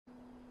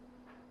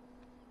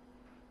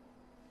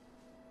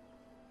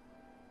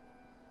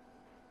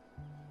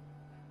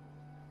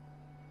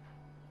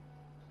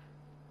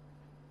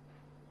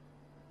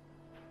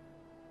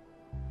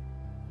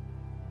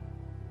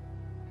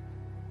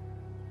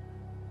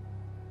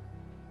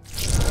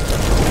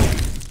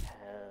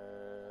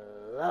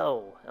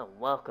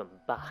welcome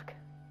back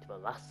to The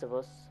Last of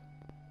Us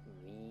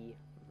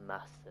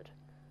Remastered.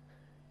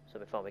 So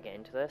before we get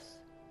into this,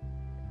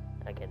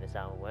 I get this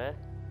out of the way.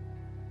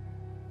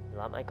 If you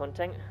like my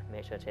content,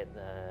 make sure to hit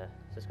the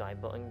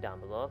subscribe button down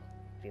below.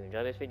 If you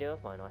enjoy this video,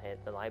 why not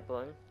hit the like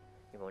button?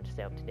 If you want to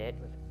stay up to date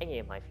with any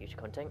of my future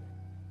content,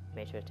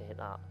 make sure to hit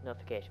that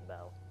notification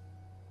bell.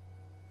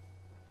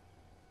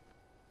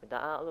 With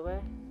that out of the way,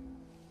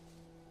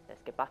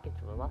 let's get back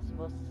into The Last of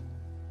Us.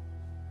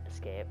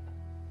 Escape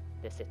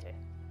the city.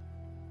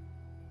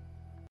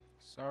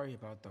 Sorry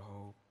about the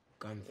whole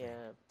gun thing.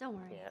 Yeah. Don't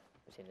worry. Yeah,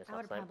 we've seen this I would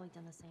last have time. probably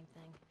done the same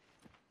thing.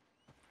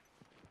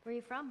 Where are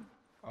you from?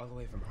 All the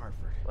way from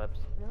Hartford. Whoops.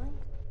 Really?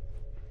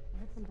 I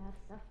heard some bad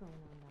stuff going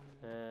on down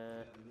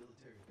there. The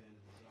military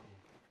abandoned the zone.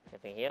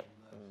 Anything here?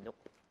 Nope.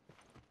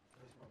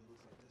 Place probably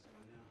looks like this by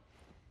now.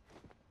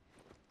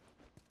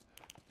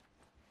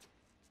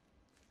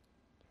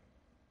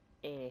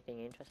 Anything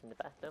interesting in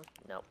the bathroom?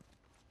 Nope.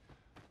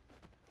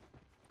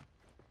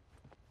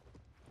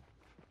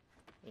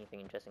 Anything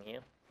interesting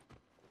here?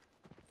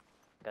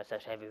 Got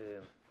such heavy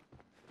room.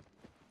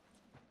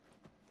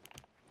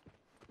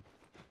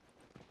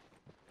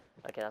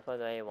 Okay, that's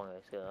probably where I want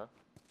to go.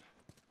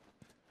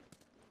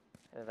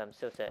 If I'm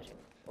still searching.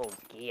 Oh,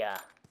 gear.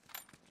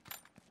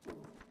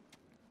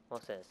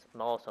 What's this?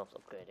 Molotov's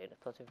upgraded.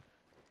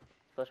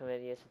 Explosion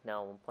radius is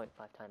now 1.5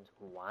 times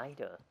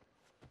wider.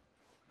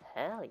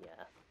 Hell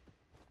yeah.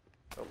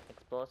 Oh,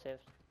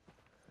 explosives.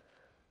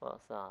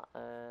 What's that?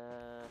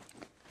 I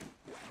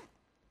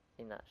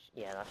think that's,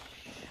 yeah, that's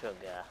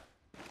sugar.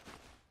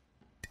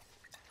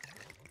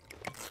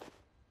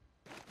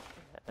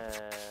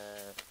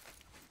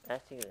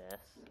 Let's do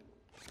this.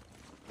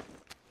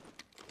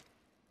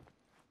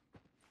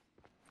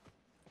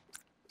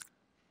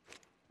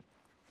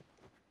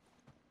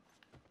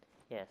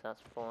 Yes, that's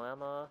full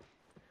ammo.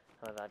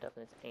 However, I don't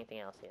think there's anything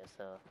else here,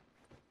 so.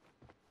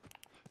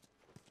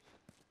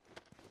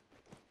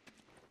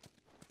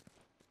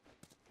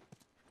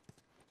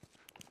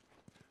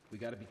 We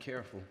gotta be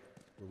careful.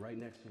 We're right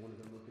next to one of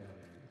the lookout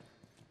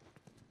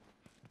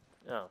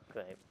areas. Oh,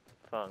 great.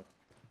 Fun.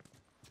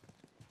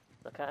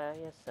 Look at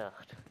areas, so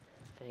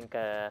I think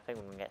we're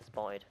gonna get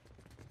spotted.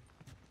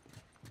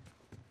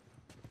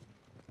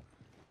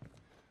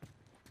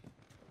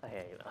 I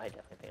hear you. I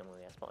definitely think I'm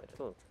gonna get spotted.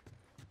 Ooh.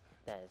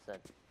 There's a.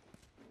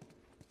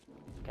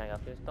 Can I go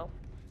through this door?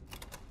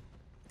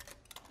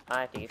 I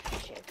have to use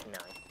shit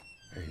tonight.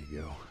 There you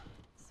go.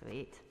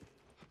 Sweet.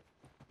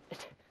 I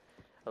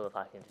love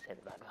how I can just hit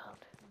the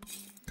background.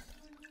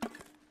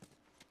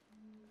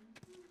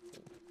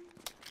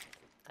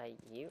 Are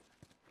you?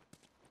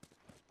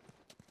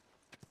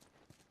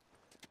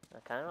 I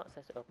cannot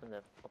access to open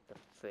up the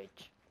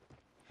fridge.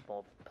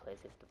 More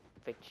places the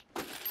fridge.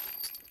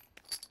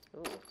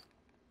 Ooh.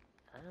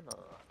 Ammo.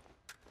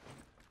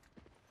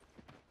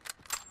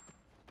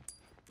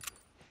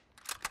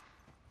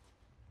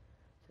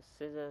 So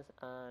scissors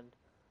and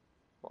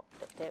what?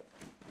 Duct tape?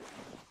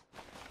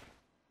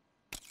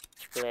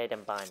 Blade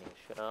and binding.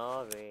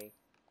 Sorry.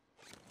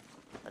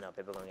 I know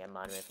people are gonna get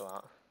mad at me for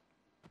that.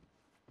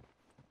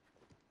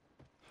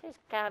 This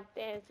card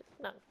is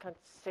not got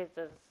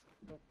scissors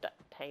and duct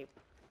tape.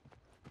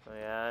 Oh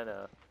yeah, I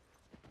know.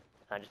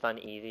 I just find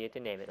it easier to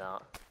name it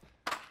that.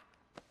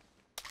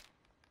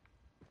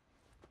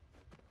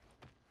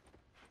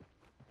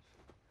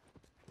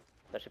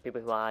 Especially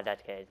people who are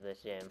dedicated to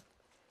this gym.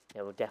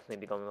 They will definitely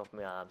be going off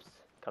my arms,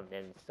 coming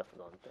in and stuff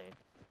along the thing.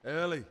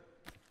 Ellie,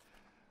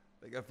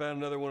 think I found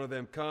another one of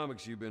them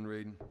comics you've been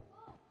reading.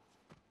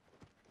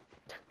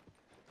 You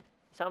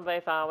sound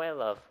very far away,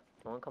 love.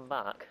 I won't come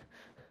back.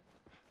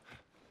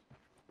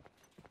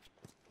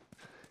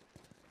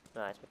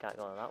 Right, so we can't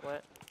go that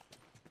way.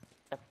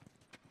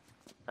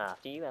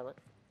 After you, Ellen.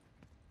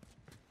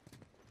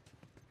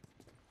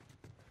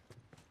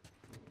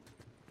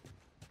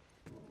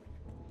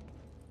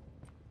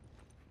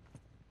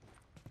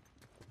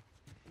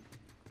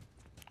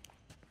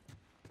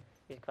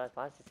 Jesus Christ,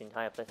 why is this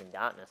entire place in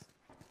darkness?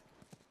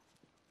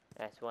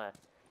 I swear.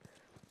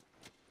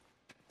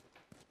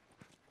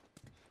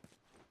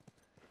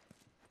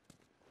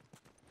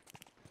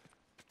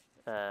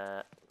 What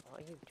are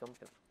you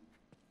jumping?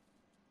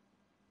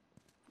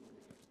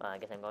 I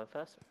guess I'm going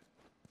first.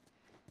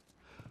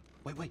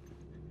 Wait.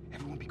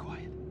 Everyone be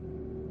quiet.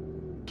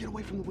 Get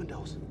away from the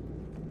windows.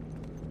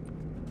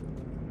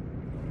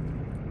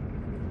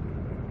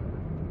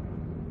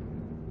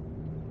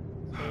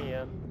 See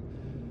ya.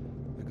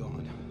 They're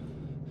gone.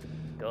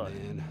 Good.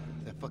 Man,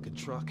 that fucking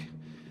truck.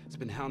 It's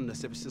been hounding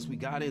us ever since we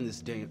got in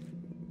this damn...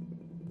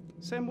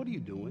 Sam, what are you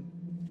doing?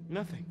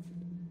 Nothing.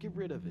 Get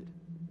rid of it.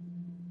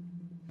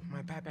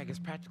 My backpack is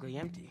practically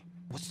empty.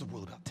 What's the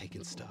rule about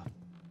taking stuff?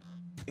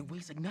 It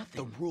weighs like The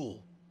nothing.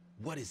 rule.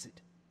 What is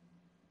it?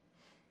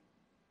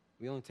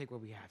 We only take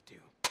what we have to.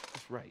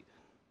 That's right.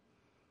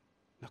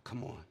 Now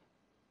come on.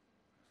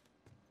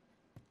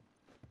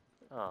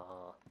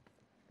 Oh,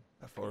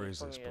 How far is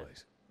this Yeah.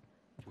 place?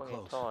 We're funny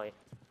close. toy.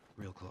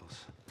 Real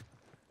close.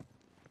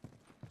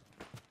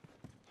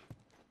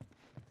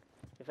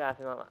 In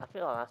fact, I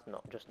feel like that's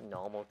not just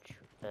normal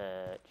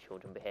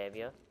children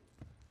behaviour.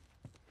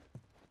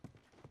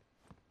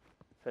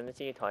 When they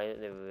see a toy that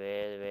they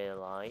really, really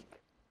like,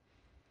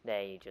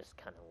 they just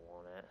kind of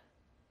want it.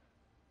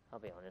 I'll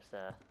be honest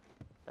there.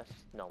 That's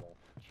just normal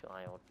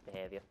child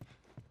behaviour.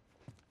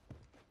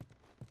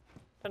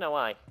 Don't know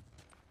why.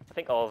 I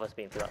think all of us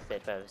been through that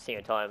stage where we've seen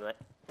a toy and like,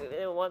 we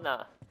don't want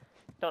that.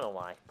 Don't know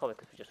why. Probably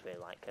because we just really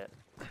like it.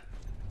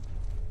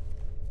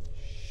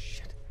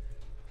 Shit.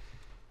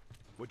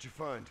 What'd you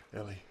find?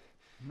 Ellie,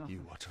 Nothing.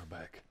 you watch our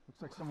back.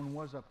 Looks like someone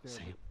was up there,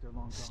 Sam, but they're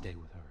long gone. stay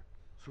with her.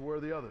 So where are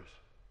the others?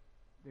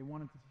 They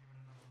wanted to see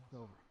when it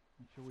was over.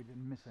 Make sure we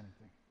didn't miss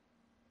anything.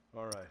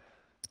 All right.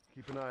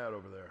 Keep an eye out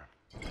over there.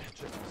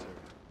 Check this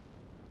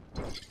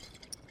area.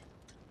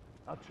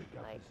 I'll check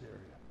out Right. this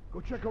area.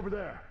 Go check over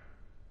there.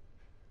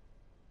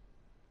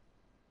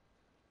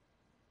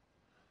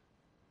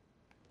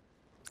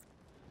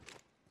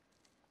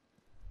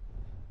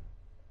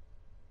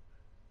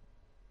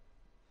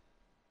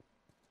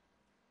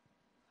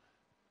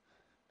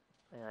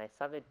 And I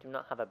sadly do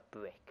not have a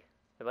brick.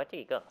 So where did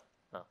he go?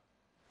 Oh.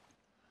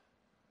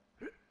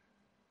 If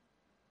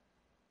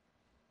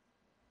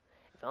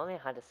only I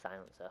had a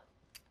silencer.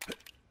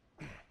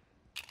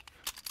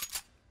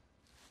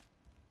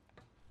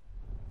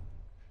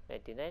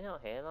 Wait, did they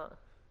not hear that?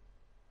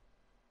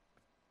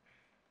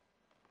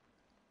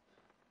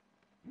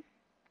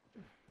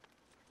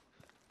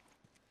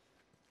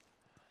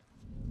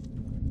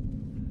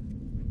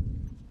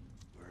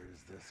 Where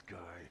is this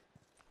guy?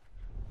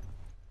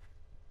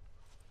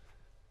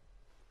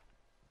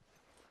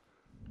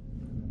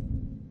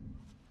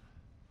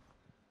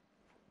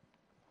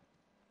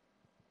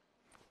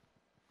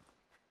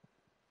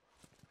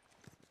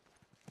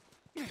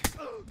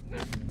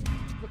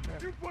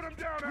 You put him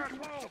down,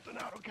 asshole! Something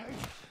out,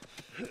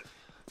 okay?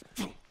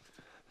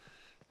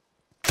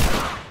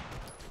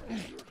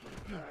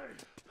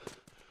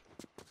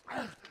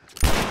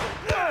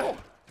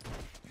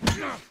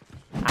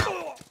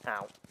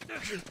 Ow.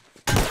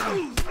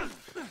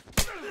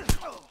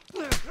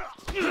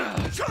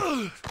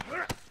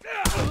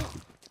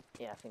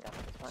 Yeah, I think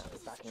I'll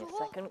be back in a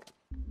second.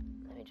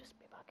 Let me just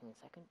be back in a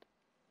second.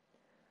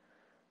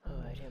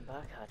 Alright, I'm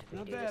back. I had to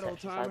Not redo bad, this old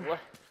exercise. timer.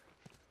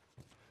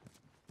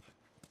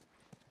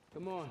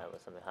 Come on, That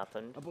was something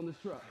happened. up on this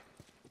truck.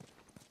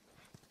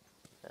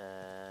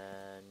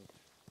 And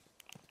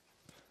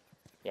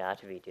yeah, I had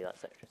to redo that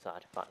section, so I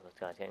had to fight those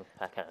guys again.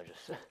 I kind of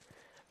just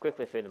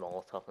quickly threw them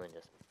all top and then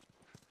just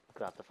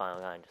grabbed the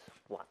final guy and just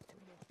whacked him.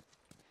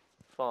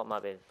 Thought it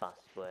might be the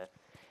fastest way,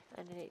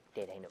 and then it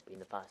did end up being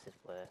the fastest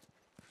way.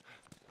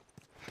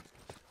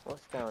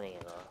 What's down here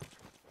though?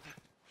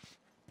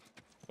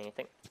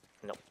 Anything?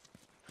 Nope.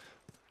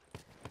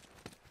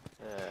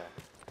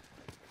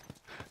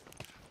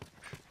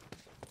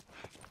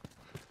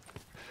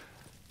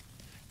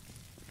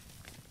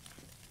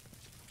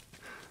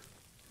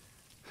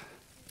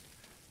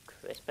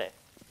 Crispy.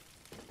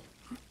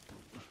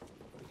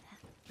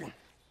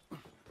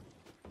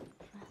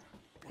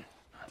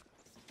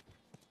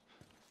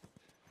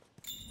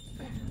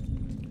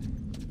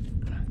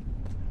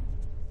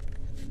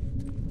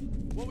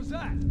 What was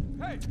that?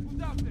 Hey,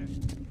 who's out there?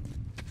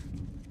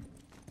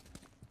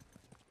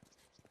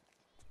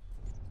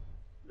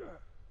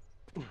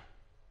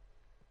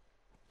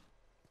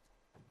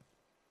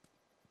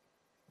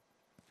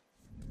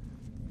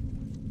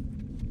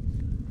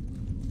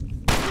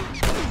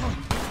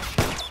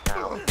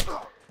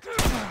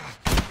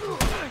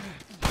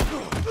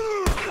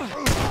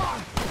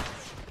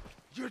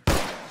 You're dead,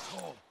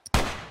 asshole!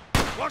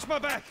 Watch my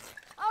back!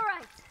 All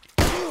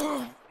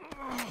right.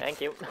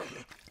 Thank you.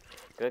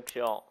 Good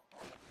shot.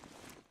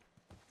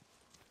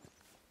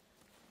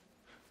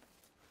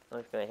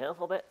 Let's go here a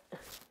little bit.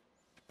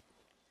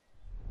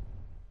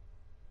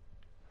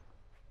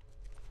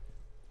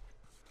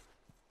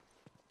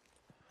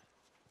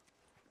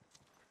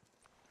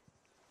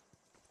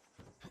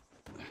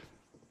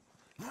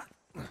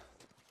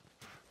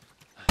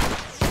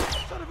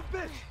 Son of a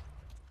bitch!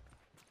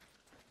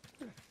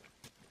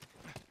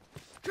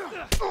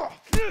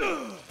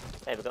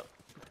 There we go.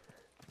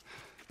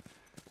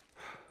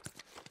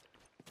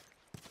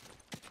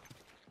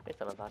 It's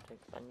not about to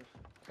expand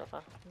so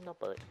far. No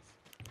bullets.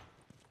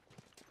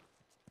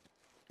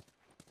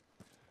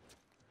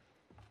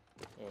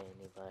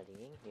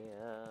 Anybody in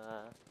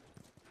here?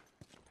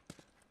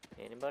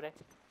 Anybody?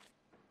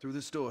 Through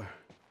this door.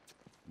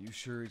 You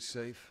sure it's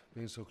safe,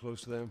 being so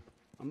close to them?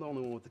 I'm the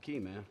only one with the key,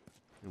 man.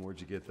 And where'd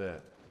you get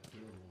that?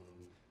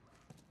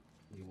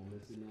 You won't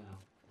miss it now.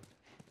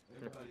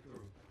 Everybody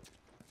through.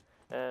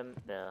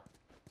 No.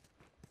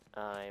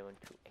 I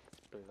want to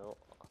explore.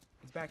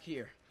 It's back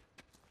here.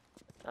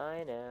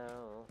 I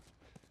know.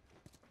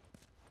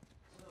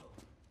 So,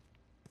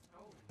 how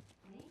old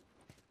are you? Me?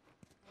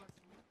 14.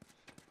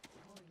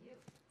 How old are you?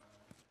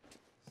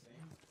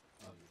 Sam?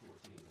 Oh, you're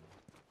 14 now.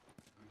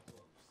 I'm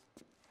close.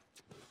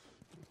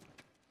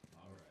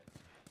 Alright.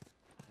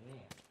 I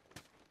am.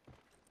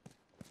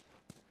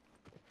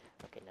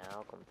 Okay, now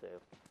I'll come through.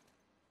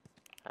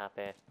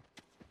 Happy.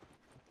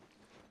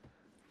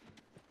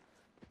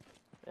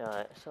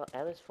 So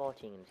Ellie's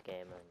 14 in this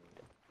game,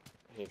 and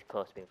he's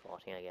close to being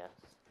 14, I guess.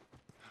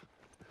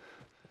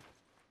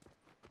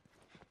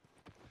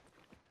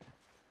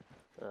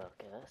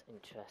 Okay, that's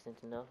interesting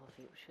to know for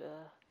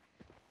future.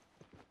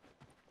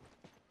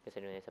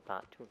 Considering it's a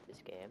part 2 of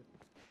this game.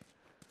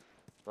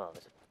 Well,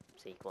 there's a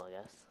sequel, I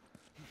guess.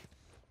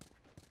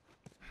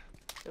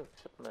 Ooh,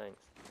 supplements.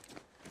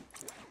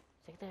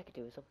 I think I could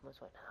do with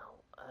supplements right now.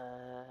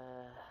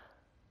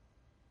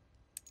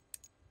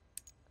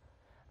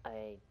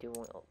 I do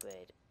want to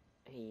upgrade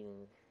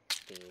healing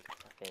speed.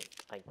 I think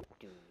I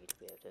do need to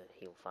be able to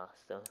heal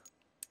faster.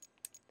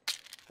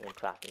 And then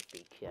crafting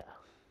speed, yeah.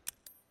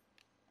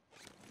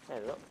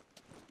 There we go.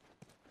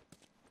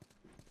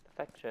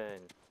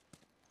 Perfection.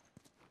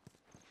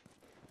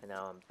 And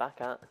now I'm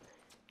back at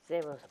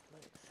 0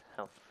 supplements.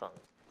 How fun.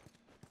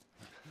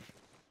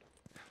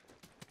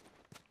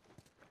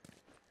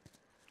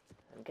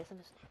 I'm guessing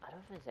there's, I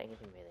don't think there's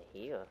anything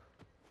really here.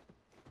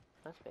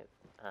 That's a bit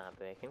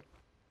heartbreaking.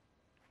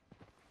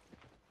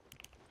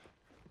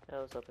 I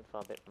was hoping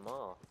for a bit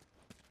more.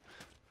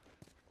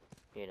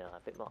 You know, a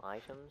bit more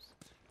items.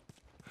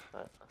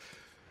 But,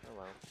 oh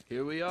well.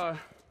 Here we are.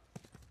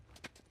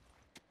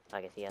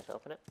 I guess he has to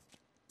open it.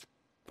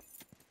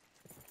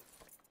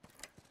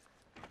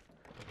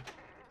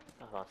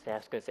 Oh, I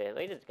was gonna say,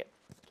 where did you get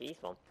keys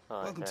from?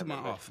 Oh, Welcome to my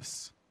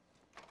office.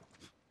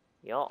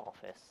 Your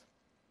office?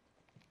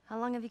 How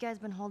long have you guys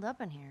been holed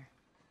up in here?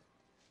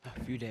 A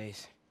few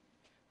days.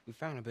 We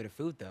found a bit of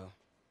food, though.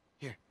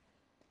 Here.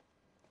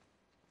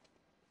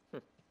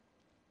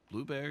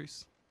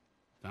 Blueberries.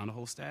 Found a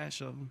whole stash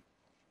of them.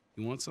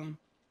 You want some?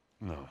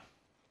 No.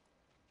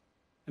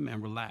 Hey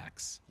man,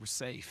 relax. We're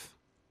safe.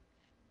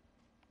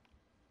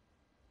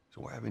 So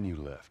why haven't you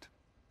left?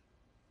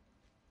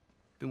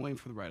 Been waiting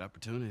for the right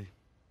opportunity.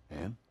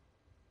 And?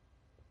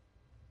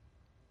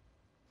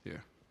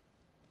 Here.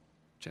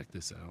 Check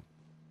this out.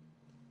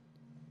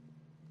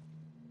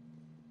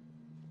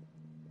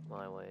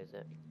 Why, what is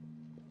it?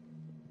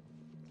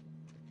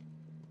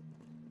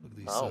 Look at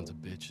these sons of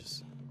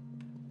bitches.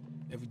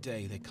 Every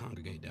day they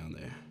congregate down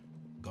there,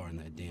 guarding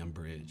that damn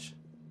bridge.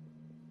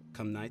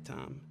 Come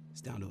nighttime,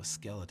 it's down to a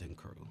skeleton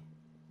crew.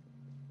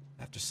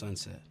 After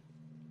sunset,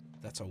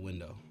 that's our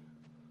window.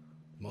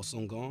 Most of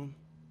them gone,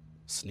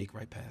 sneak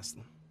right past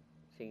them.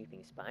 So you've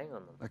been spying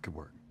on them? That could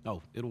work.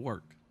 Oh, it'll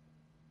work.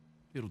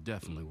 It'll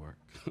definitely work.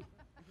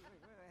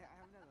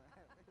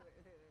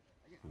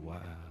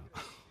 Wow.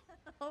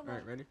 All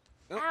right, ready?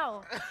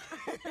 Ow!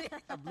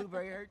 A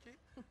blueberry hurt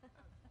you?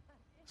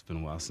 It's been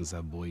a while since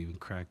that boy even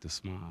cracked a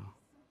smile.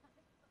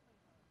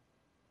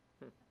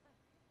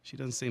 She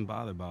doesn't seem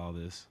bothered by all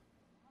this.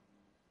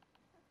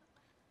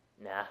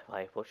 Nah,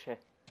 why push her?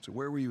 So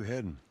where were you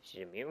heading?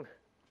 She's immune.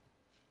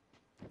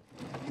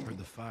 Heard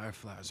the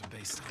Fireflies are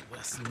based out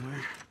west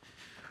somewhere.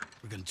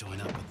 We're gonna join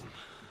up with them.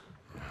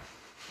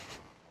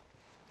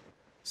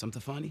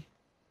 Something funny?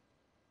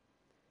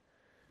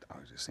 Oh,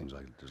 it just seems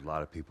like there's a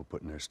lot of people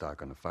putting their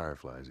stock on the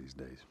Fireflies these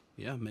days.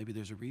 Yeah, maybe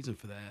there's a reason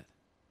for that.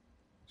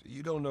 So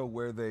you don't know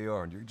where they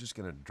are, and you're just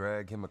gonna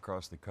drag him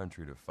across the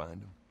country to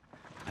find them?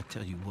 I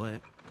tell you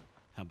what,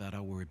 how about I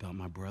worry about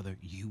my brother,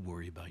 you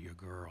worry about your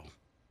girl.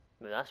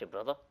 But that's your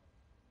brother.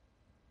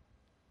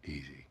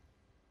 Easy.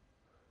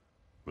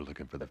 We're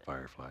looking for the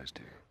Fireflies,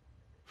 too.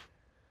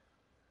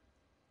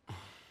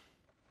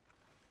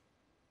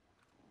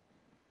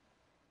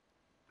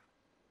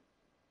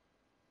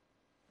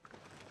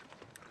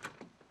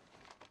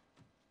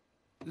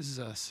 This is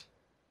us.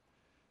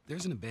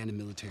 There's an abandoned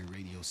military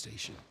radio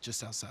station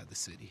just outside the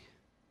city.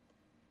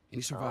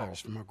 Any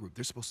survivors from our group,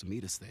 they're supposed to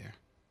meet us there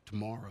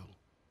tomorrow.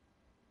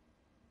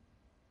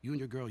 You and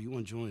your girl, you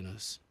want to join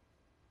us?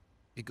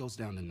 It goes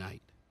down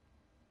tonight.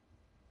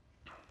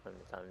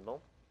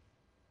 Understandable.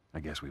 I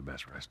guess we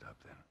best rest up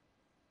then.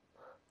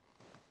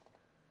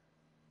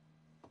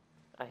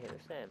 I hear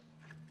the same.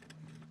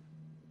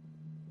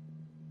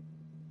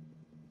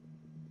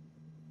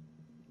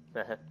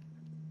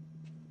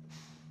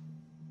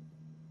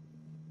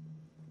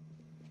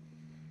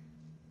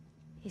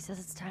 He says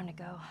it's time to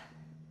go.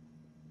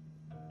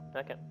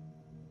 Okay.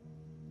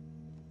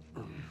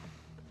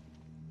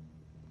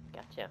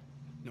 Gotcha.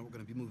 No, we're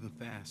gonna be moving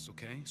fast,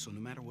 okay? So no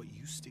matter what,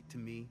 you stick to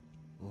me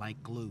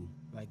like glue.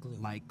 Like glue.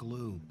 Like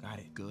glue. Got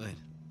it. Good,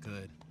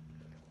 good.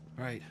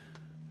 All right,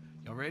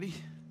 y'all ready?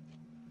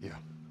 Yeah.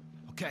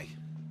 Okay.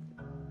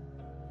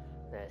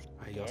 Let's All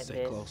right, get y'all stay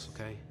this. close,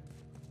 okay?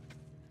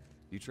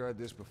 You tried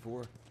this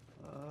before?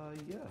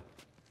 Yeah.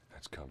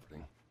 That's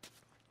comforting.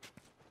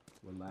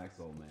 Relax,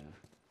 old man.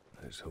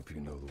 I just hope you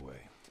know the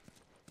way.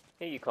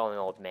 Who are you calling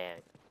old man?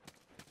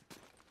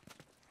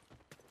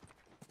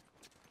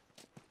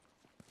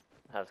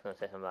 I was going to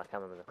say something, but I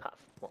can't remember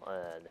what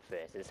the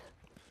phrase is.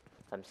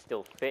 I'm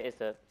still fit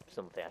as a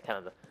something, I can't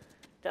remember.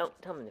 Don't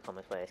tell me in the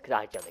comments please, because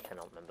I generally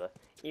cannot remember.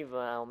 Either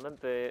I'll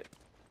remember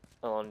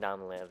along down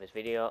the lane of this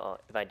video, or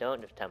if I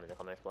don't, just tell me in the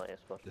comments what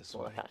it's supposed This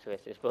what way. that actually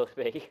is supposed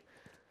to be.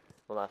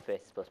 Well, that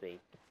face is supposed to be.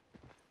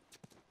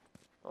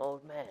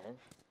 Old man?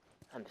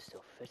 I'm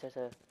still fit as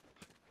a... I'm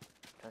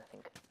trying to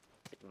think.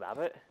 Is it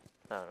rabbit?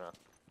 I don't know.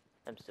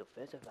 I'm still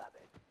there's a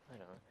rabbit. I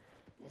don't know.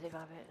 Is it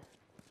rabbit?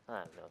 I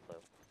have no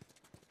clue.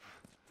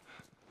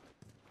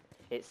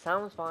 It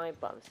sounds fine,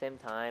 but at the same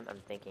time, I'm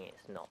thinking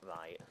it's not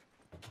right.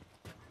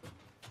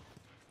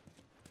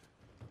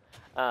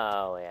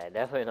 Oh yeah,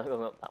 definitely not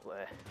going up that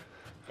way.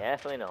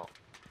 Definitely not.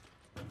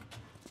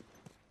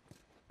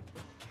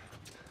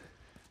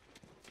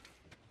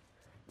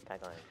 Can I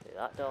go in through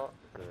that door?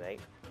 Great.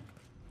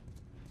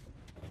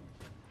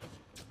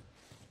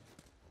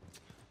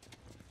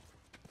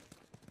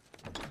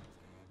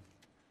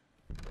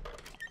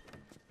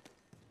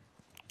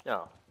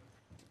 No.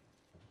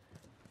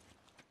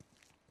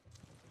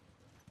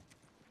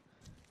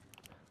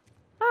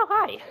 Oh,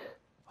 hi!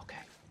 Okay.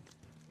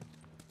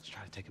 Let's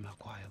try to take him out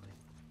quietly.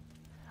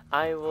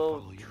 I will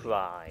follow you.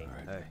 try.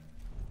 Hey,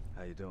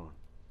 how you doing?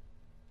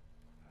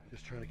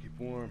 Just trying to keep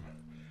warm.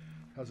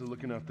 How's it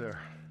looking out there?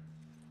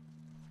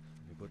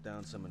 We put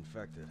down some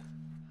infected.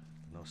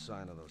 No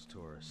sign of those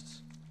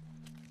tourists.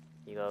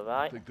 You go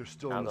right? Think they're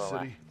still I'll in the go city?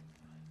 left.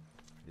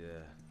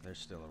 Yeah, they're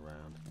still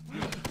around.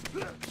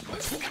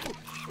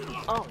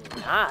 Oh,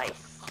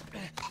 nice!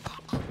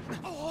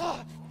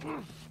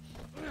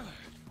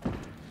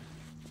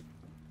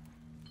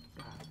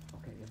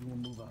 Okay,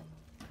 everyone move up.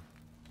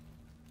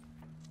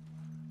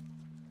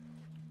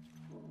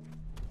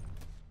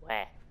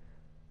 Where?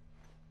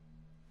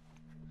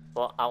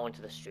 What, out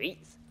onto the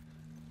streets?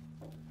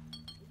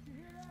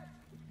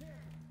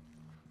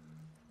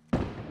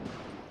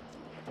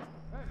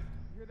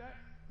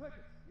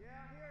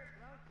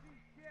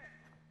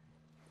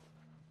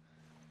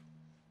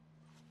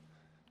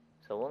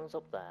 So one's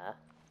up there.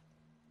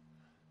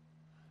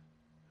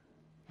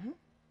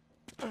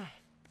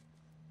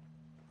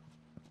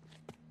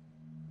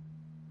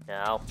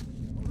 No.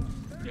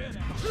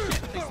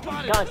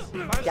 God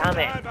damn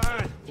it!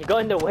 You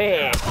got in the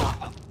way!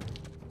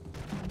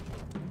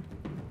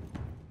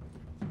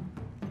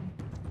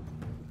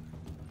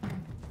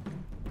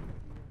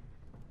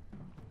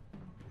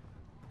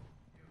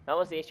 That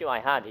was the issue I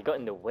had, he got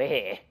in the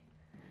way.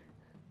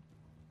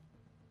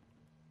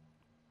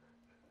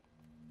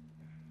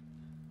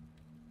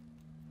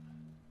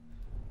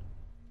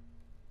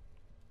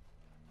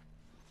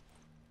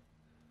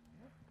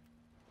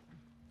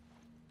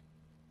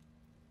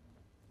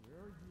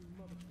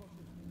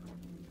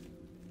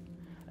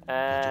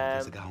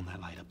 There's a guy on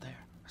that light up there.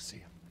 I see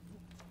him.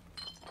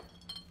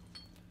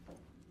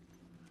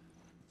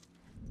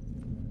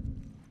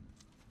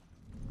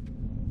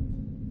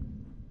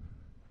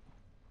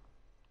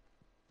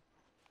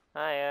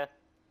 Hiya.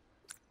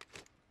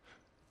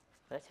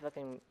 Let's see if I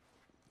can...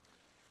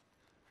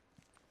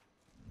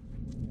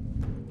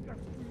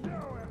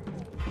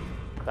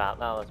 Crap,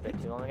 that was a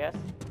bit too long, I guess.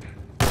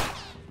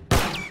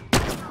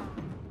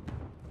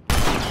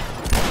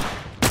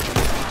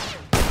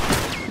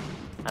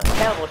 I'm a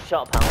terrible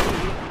shot, pal.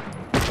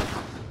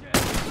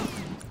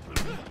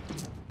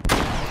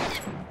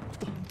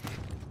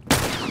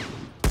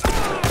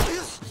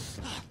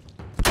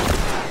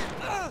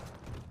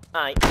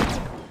 Aye.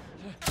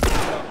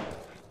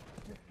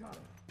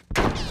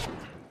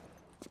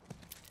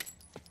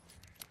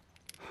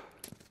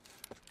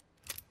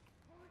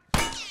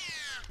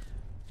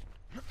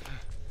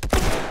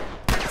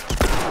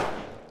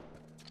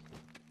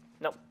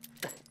 Nope.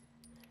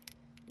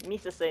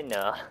 Needs to say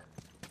no.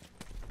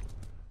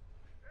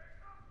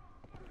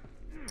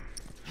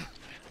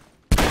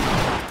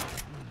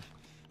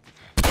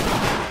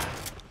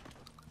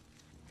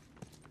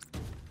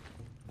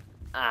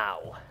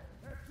 Ow.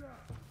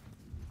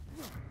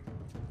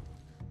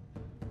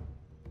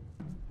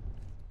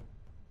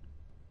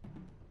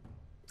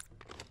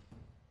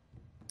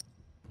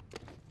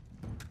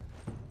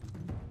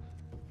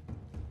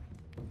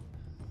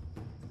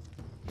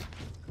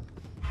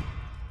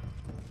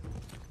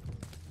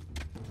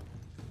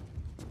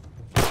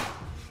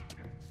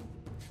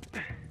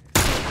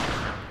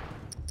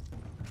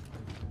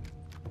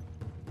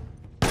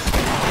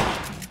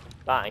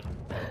 Bye.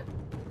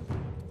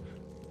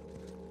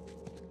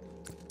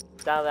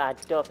 Sadly, I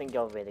don't think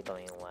you're really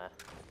going anywhere.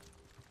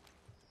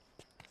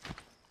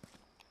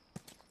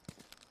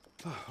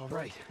 All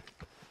right.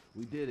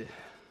 We did it.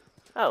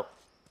 Oh.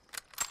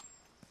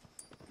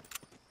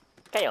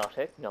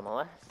 Chaotic,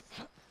 nonetheless.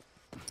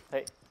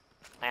 I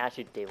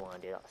actually did want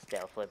to do that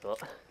stealthily,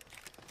 but...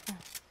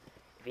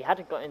 if he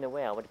hadn't got in the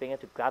way, I would have been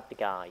able to grab the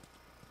guy.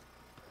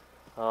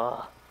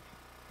 Oh.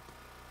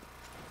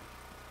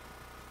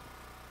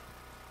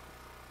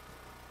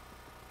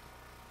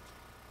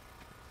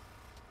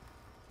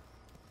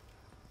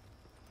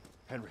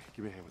 Henry,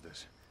 give me a hand with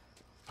this.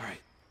 All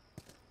right.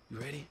 You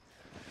ready?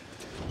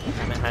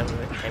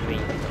 Henry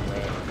in the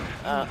way.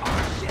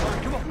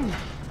 Come on.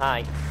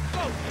 Hi.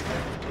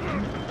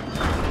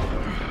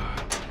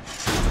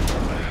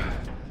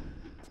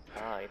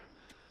 Hi.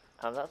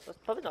 That's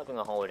probably not going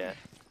to hold it.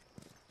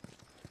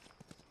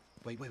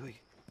 Wait. Hey,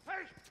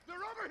 they're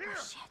over here!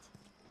 Oh, shit.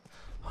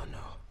 Oh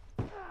no.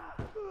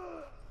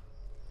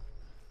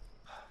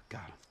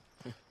 Got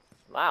him.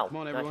 Wow. Come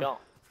on, nice everyone.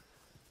 shot.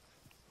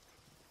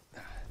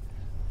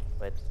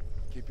 Whoops.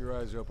 Keep your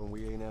eyes open.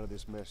 We ain't out of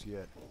this mess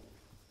yet.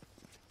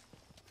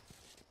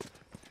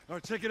 All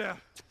right, check it out.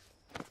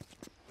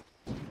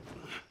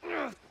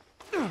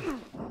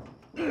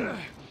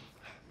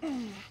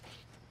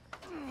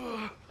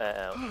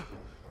 Uh-oh.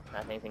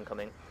 I think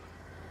incoming.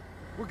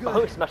 We're good.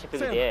 Oh, smash it through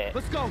the air.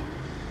 Let's go. All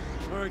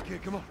right,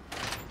 kid, come on.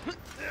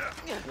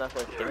 That's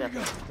what it's doing. I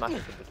think smash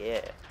it through the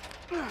air.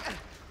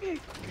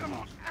 Come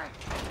on.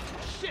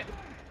 Shit.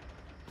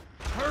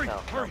 Hurry, No,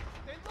 hurry.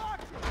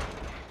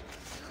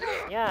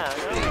 Yeah,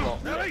 I know.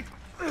 Ellie!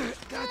 Oh,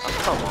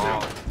 come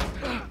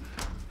on.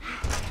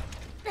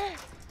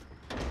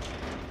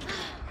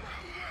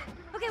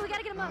 Okay, we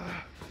gotta get him up.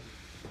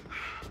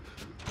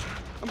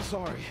 I'm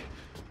sorry.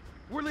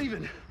 We're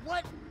leaving.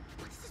 What?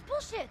 What's this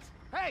bullshit?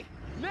 Hey,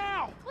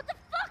 now! What the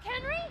fuck,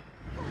 Henry?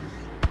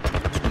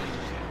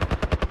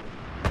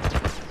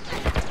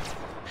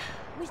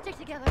 We stick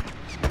together.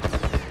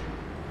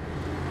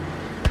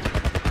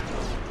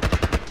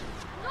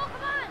 No,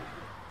 come on!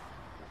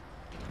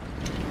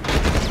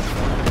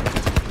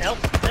 Nope,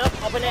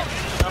 nope, open it.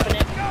 Open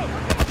it.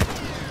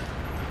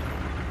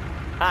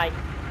 Hi.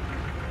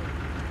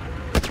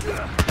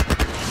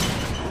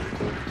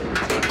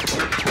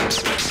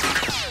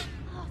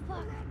 Oh,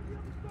 fuck.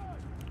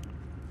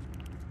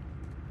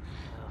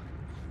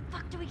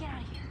 Fuck, do we get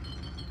out of here?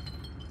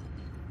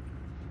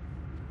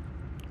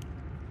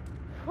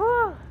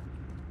 Whew.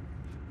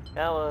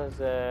 That was,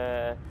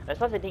 I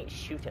suppose they didn't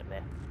shoot at me.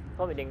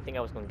 Probably didn't think I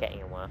was going to get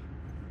anywhere.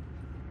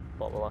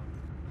 But well.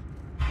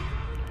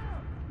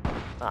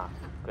 Ah,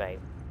 great.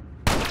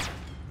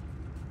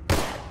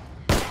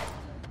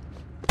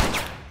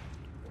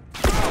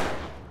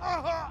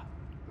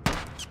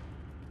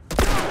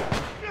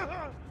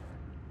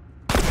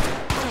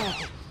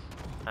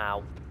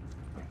 Ow.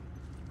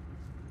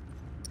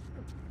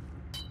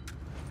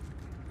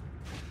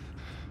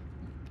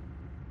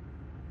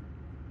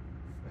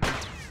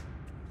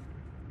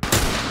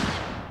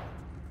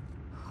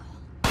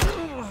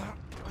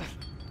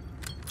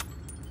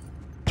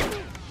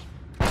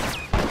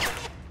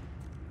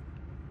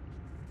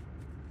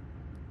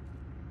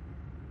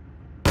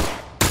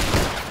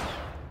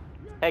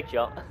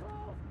 Headshot.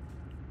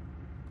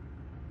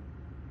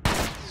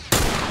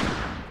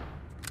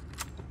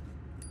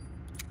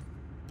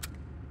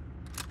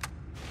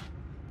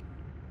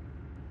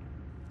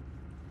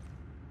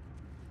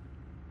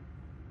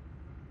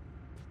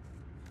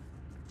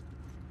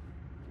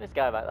 This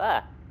guy back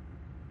there.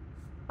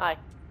 Hi.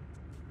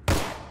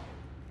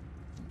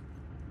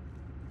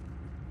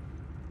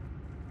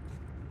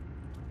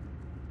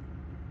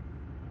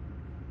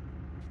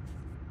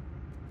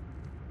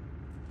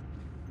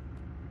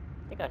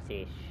 I think I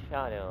see a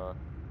shadow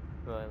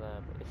right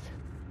there, but it's...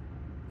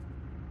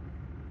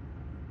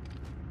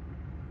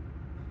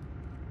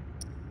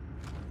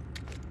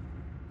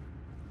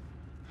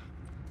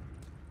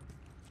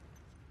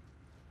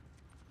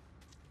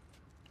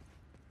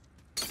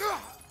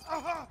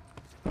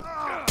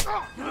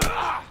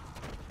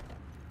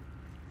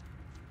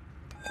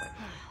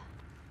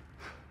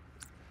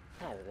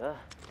 There we go.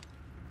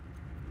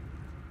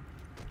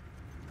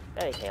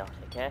 Very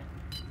chaotic, eh?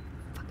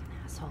 Fucking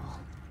asshole.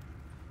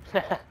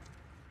 What are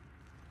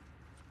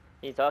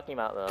you talking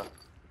about though? What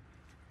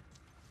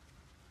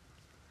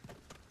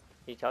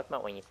are you talking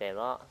about when you say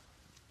that?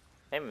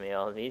 Him and me,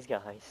 all these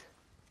guys.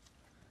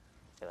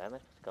 Okay, where am I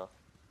supposed to go?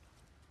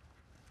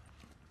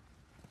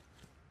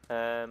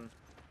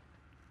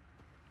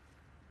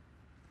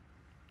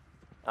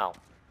 Oh.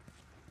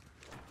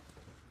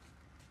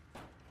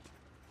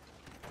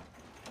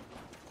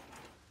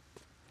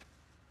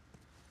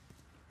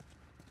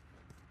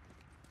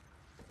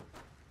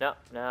 No,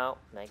 no,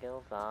 let go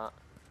of that.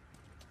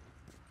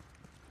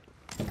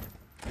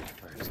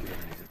 Alright, let's get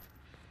underneath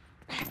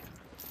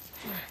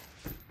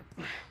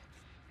it.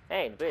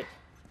 Hey, the bridge.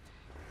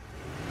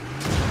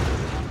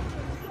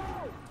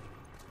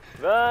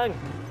 Run!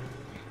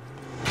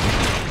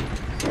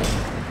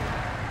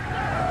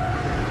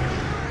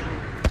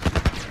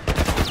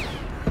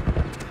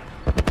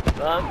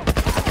 Run! Run!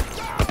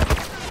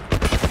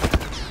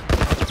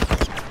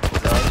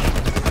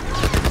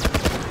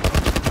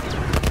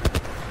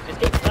 Just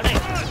keep running!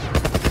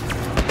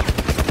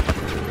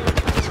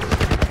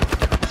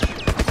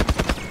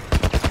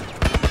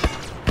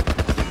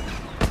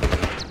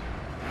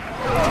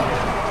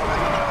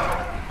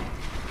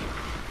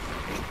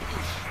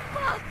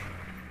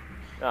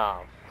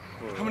 Oh.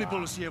 How many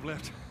bullets do you have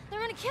left? They're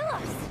gonna kill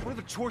us. What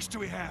other choice do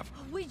we have?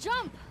 We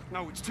jump.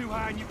 No, it's too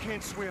high and you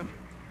can't swim.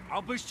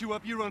 I'll boost you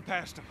up, you run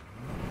past them.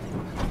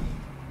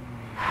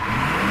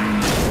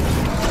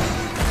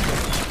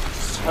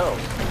 Oh.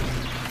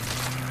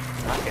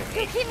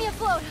 Hey, keep me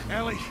afloat.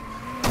 Ellie!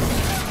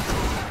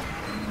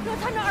 No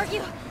time to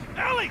argue.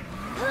 Ellie!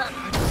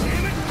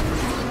 Damn it!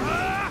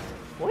 Ah!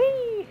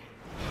 Whee!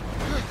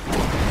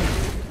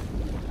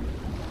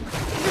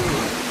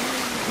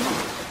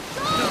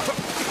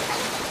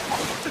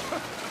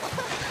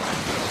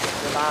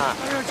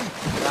 Relax.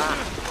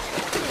 Relax.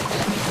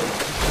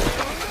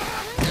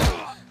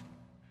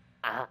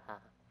 Ah.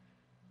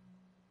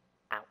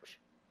 Ouch.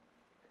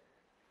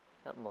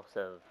 must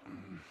have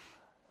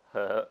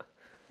hurt.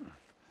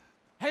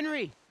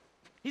 Henry!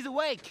 He's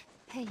awake!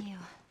 Hey, you.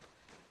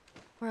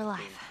 We're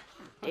alive.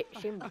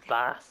 Ditching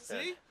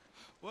bastard. See?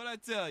 What'd I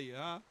tell you,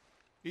 huh?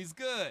 He's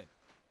good.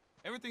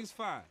 Everything's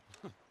fine.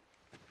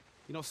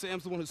 You know,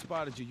 Sam's the one who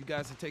spotted you. You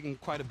guys are taking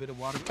quite a bit of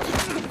water.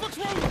 What's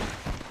wrong?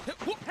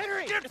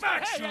 Henry! Get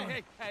back, son!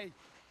 Hey.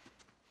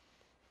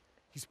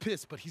 He's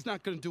pissed, but he's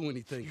not gonna do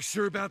anything. You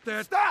sure about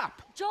that?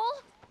 Stop!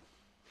 Joel?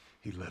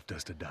 He left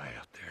us to die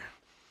out there.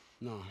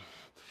 No,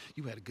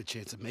 you had a good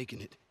chance of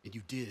making it, and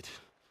you did.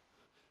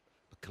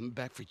 But coming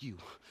back for you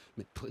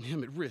meant putting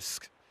him at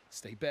risk.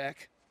 Stay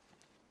back.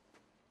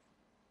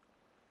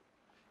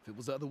 If it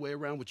was the other way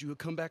around, would you have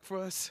come back for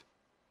us?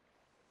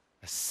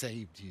 I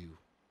saved you.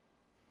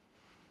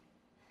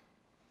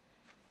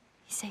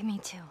 He saved me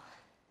too.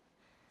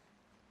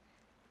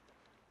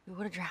 We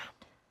would have drowned.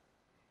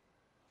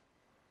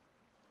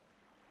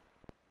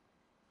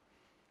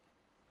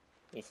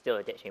 He's still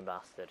a ditching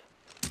bastard.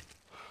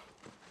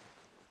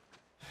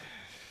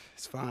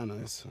 It's fine,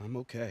 I'm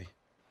okay.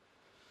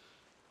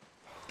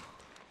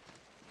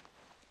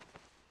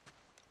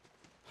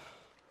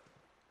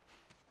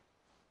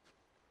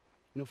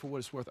 You know, for what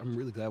it's worth, I'm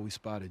really glad we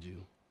spotted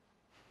you.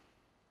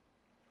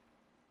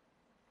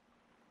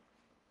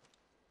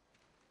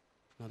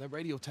 Now, that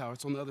radio tower,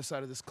 it's on the other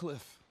side of this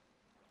cliff.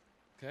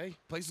 Okay?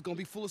 Place is gonna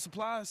be full of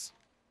supplies.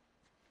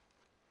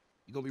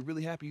 You're gonna be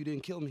really happy you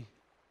didn't kill me.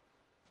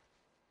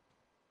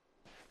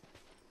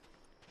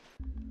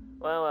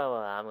 Well,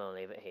 I'm gonna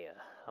leave it here.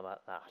 How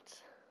about that?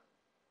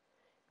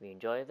 If you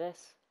enjoyed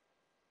this,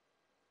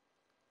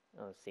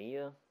 I'll see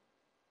you.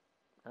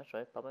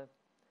 Actually, probably.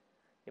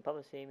 You'll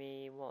probably see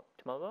me, what,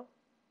 tomorrow?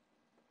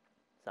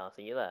 So I'll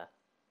see you there.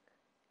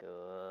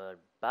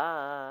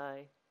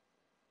 Goodbye.